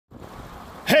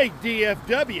Hey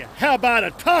DFW, how about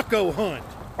a taco hunt?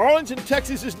 Arlington,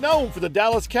 Texas is known for the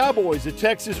Dallas Cowboys, the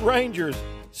Texas Rangers,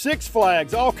 Six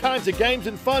Flags, all kinds of games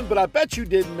and fun, but I bet you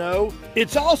didn't know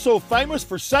it's also famous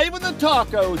for saving the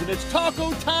tacos, and it's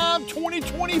Taco Time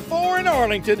 2024 in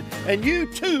Arlington, and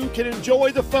you too can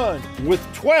enjoy the fun with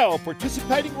 12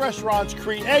 participating restaurants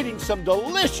creating some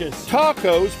delicious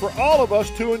tacos for all of us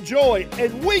to enjoy,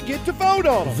 and we get to vote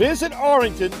on them. Visit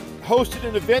Arlington hosted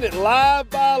an event at Live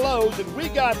by Lowe's, and we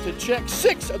got to check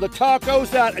 6 of the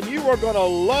tacos out, and you are going to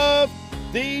love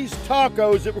these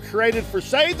tacos that were created for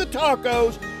Save the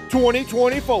Tacos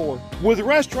 2024 with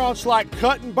restaurants like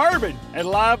Cut and Bourbon at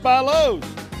Live by Lowe's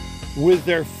with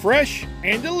their fresh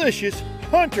and delicious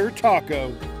Hunter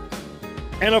Taco.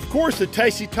 And of course the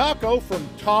tasty taco from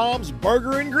Tom's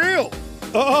Burger and Grill.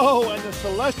 Oh, and the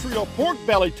celestial pork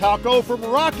belly taco from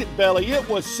Rocket Belly. It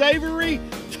was savory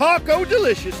taco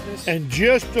deliciousness. And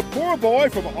just a poor boy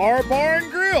from our Bar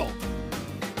and Grill.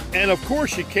 And of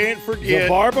course you can't forget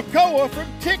the barbacoa from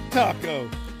Tic Taco.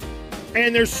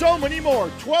 And there's so many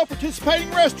more. 12 participating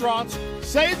restaurants.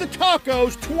 Save the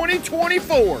Tacos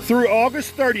 2024 through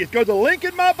August 30th. Go to the link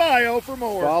in my bio for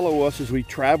more. Follow us as we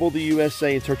travel the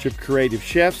USA in search of creative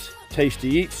chefs, tasty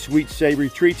eats, sweet savory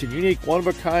treats, and unique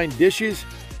one-of-a-kind dishes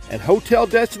and hotel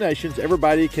destinations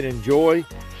everybody can enjoy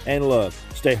and love.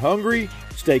 Stay hungry,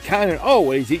 stay kind, and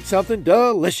always eat something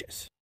delicious.